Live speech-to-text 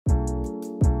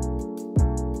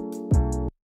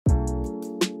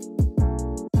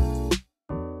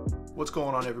What's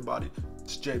going on, everybody?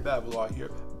 It's Jay Bavolar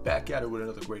here, back at it with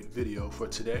another great video for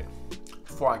today.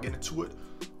 Before I get into it,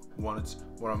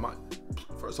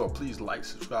 first of all, please like,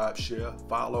 subscribe, share,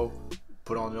 follow,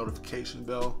 put on the notification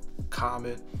bell,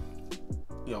 comment,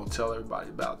 tell everybody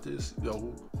about this.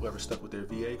 Whoever stuck with their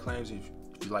VA claims, if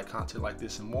you like content like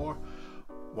this and more,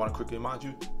 want to quickly remind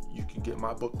you, you can get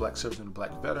my book, Black Service and the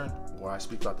Black Veteran, where I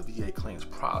speak about the VA claims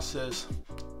process,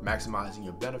 maximizing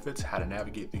your benefits, how to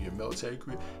navigate through your military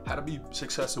career, how to be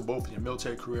successful both in your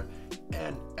military career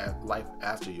and at life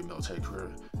after your military career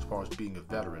as far as being a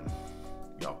veteran.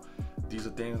 These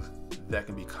are things that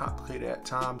can be complicated at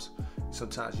times.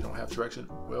 Sometimes you don't have direction.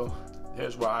 Well,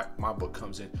 here's where my book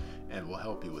comes in and will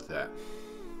help you with that.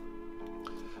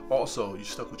 Also, you're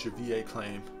stuck with your VA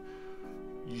claim.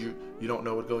 You don't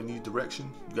know where to go, you need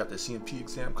direction, you got the CMP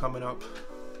exam coming up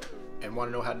and want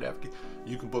to know how to navigate,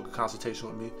 you can book a consultation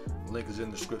with me. The link is in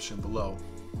the description below.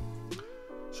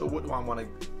 So what do I want to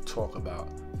talk about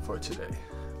for today?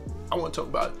 I want to talk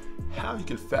about how you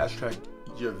can fast track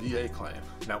your VA claim.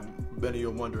 Now, many of you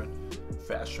are wondering,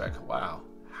 fast track, wow,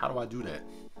 how do I do that?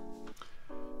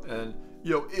 And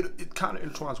it kind of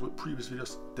intertwines with previous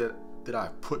videos that I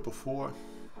put before,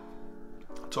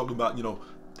 talking about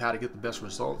how to get the best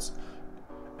results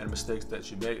and mistakes that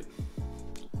you made.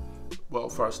 Well,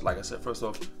 first, like I said, first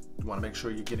off, you want to make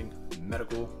sure you're getting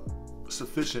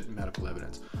sufficient medical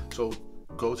evidence. So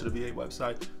go to the VA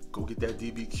website, go get that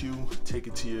DBQ, take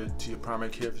it to your primary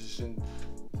care physician,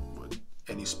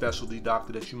 any specialty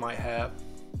doctor that you might have.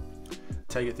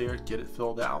 Take it there, get it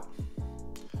filled out.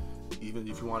 Even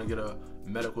if you want to get a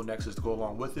medical nexus to go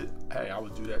along with it, hey, I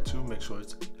would do that too. Make sure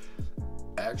it's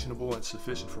actionable and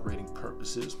sufficient for rating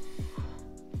purposes.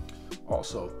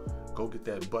 Also, go get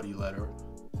that buddy letter.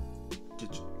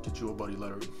 Get you a buddy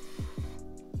letter.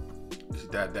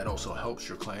 That also helps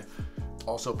your claim.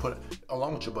 Also put it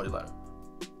along with your buddy letter.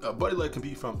 A buddy letter can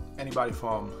be from anybody,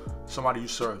 from somebody you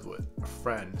served with, a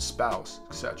friend, spouse,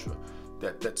 etc.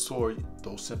 That saw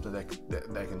those symptoms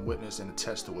that can witness and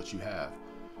attest to what you have.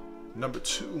 Number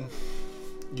two,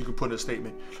 you can put in a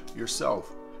statement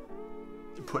yourself.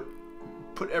 Put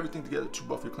everything together to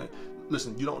buff your claim.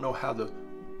 Listen, you don't know how the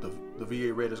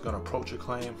VA rater is going to approach your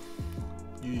claim.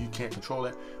 You can't control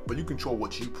that, but you control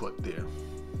what you put there.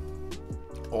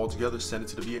 All together, send it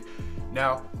to the VA.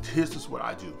 Now, here's just what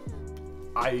I do.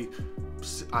 I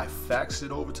fax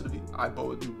it over to the VA. I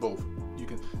do both.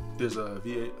 There's a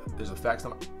fax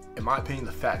number. In my opinion,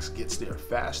 the fax gets there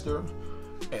faster,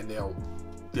 and they'll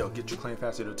get your claim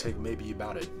faster. It'll take maybe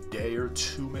about a day or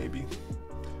two, maybe.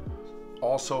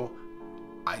 Also,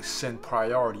 I send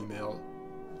priority mail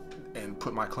and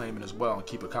put my claim in as well and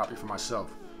keep a copy for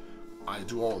myself. I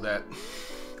do all that,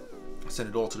 send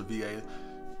it all to the VA.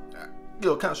 It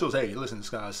kind of shows, hey, listen, this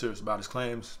guy is serious about his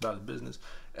claims, about his business.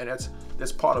 And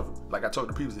that's part of, like I talked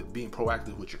to previously, being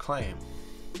proactive with your claim.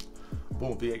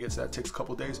 Boom, VA gets that, takes a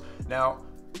couple days. Now,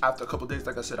 after a couple days,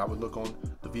 like I said, I would look on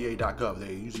the va.gov.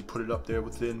 They usually put it up there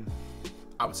within,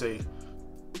 I would say,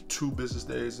 2 business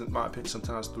days, in my opinion,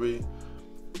 sometimes 3.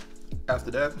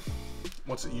 After that,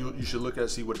 you should look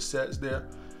at see what it says there.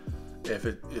 If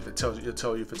it tells you, it'll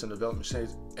tell you if it's in development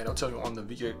stage, and it'll tell you on the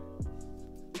va.gov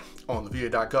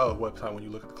website when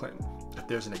you look at the claim if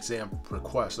there's an exam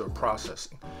request or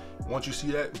processing. Once you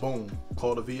see that, boom,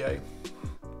 call the VA.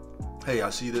 Hey, I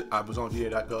see that I was on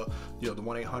va.gov, the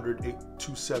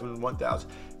 1-800-827-1000.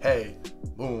 Hey,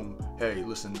 boom, hey,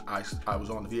 listen, I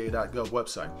was on the va.gov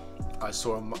website. I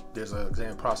saw there's an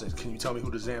exam process. Can you tell me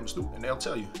who the exam is through? And they'll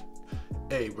tell you,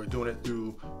 hey, we're doing it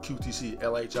through QTC,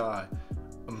 LHI,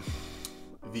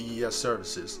 VES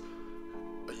services.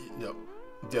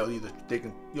 They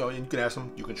can, and you can ask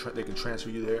them. They can transfer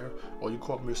you there, or you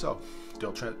call them yourself.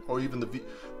 Or even the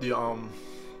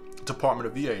Department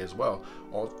of VA as well.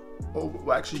 Or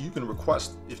actually, you can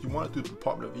request if you want to do the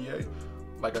Department of VA.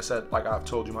 Like I said, like I've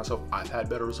told you myself, I've had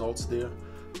better results there.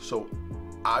 So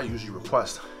I usually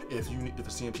request if a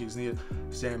CMP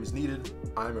exam is needed,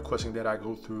 I'm requesting that I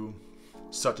go through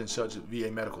such and such VA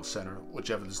medical center,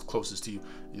 whichever is closest to you.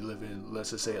 You live in, let's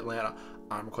just say, Atlanta.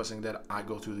 I'm requesting that I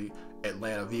go to the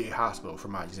Atlanta VA hospital for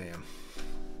my exam.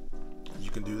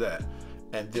 You can do that,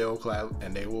 and they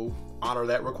will honor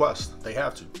that request. They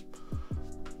have to.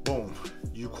 Boom.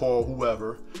 You call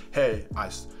whoever. Hey,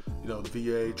 the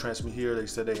VA transferred me here. They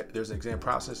said there's an exam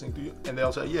processing through you, and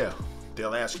they'll say, yeah.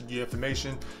 They'll ask you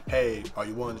information. Hey, are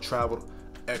you willing to travel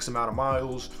X amount of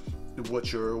miles?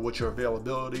 What's your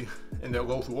availability? And they'll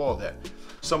go through all that.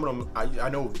 Some of them, I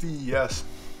know VES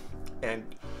and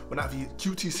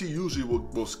QTC usually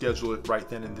will schedule it right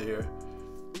then and there.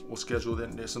 We'll schedule it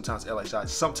in there. Sometimes LHI,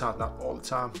 sometimes, not all the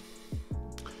time.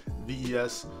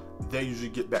 VES, they usually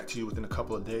get back to you within a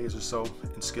couple of days or so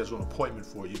and schedule an appointment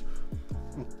for you.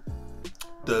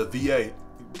 The VA,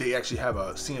 they actually have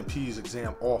a CMP's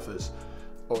exam office,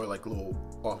 or like a little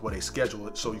off where they schedule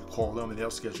it, so you call them and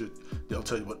they'll schedule it. They'll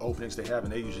tell you what openings they have,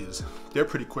 and they're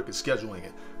pretty quick at scheduling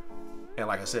it. And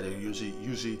like I said, they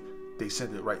usually they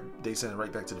send it right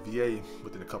back to the VA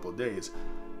within a couple of days,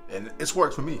 and it's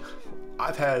worked for me.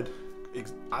 I've had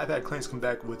claims come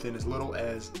back within as little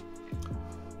as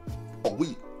a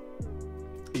week,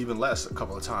 even less a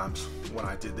couple of times when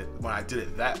I did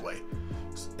it that way.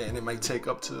 And it might take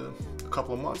up to a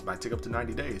couple of months, it might take up to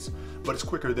 90 days, but it's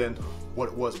quicker than what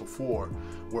it was before,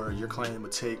 where your claim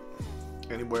would take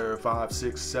anywhere 5,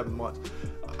 6, 7 months.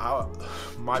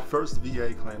 My first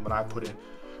VA claim that I put in,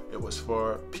 it was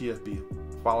for PFB,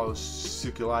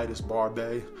 folliculitis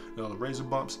barbae, the razor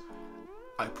bumps.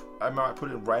 I remember I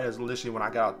put it in right as initially when I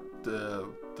got the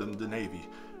Navy.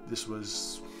 This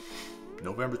was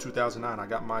November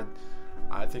 2009.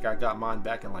 I think I got mine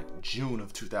back in like June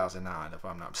of 2009, if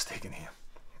I'm not mistaken here.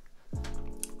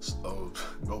 So,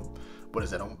 what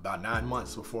is that? About 9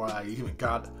 months before I even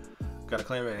got a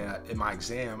claim. In my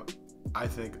exam,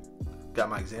 got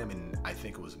my exam in, I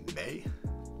think it was May.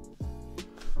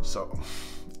 So,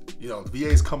 the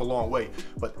VA's come a long way,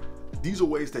 but these are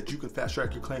ways that you can fast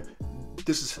track your claim.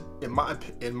 This is, in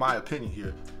my opinion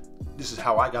here, this is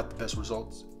how I got the best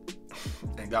results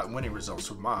and got winning results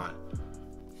with mine.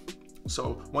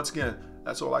 So once again,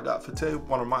 that's all I got for today. I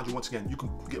want to remind you once again, you can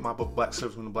get my book, Black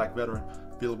Serviceman and Black Veteran,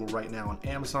 available right now on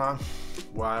Amazon,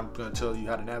 where I'm going to tell you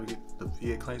how to navigate the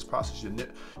VA claims process, your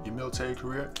military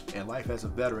career, and life as a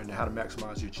veteran, and how to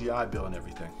maximize your GI Bill and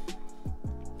everything.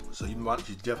 So you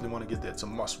definitely want to get that. It's a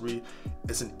must read.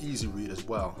 It's an easy read as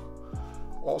well.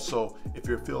 Also, if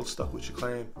you're feeling stuck with your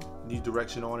claim, need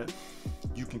direction on it,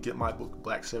 you can get my book,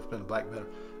 Black Serviceman and Black Veteran,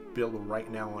 available right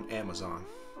now on Amazon.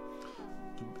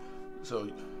 So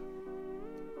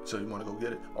you want to go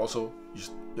get it. Also,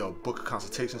 book a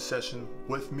consultation session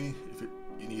with me if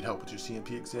you need help with your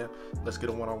CMP exam. Let's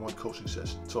get a one-on-one coaching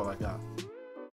session. That's all I got.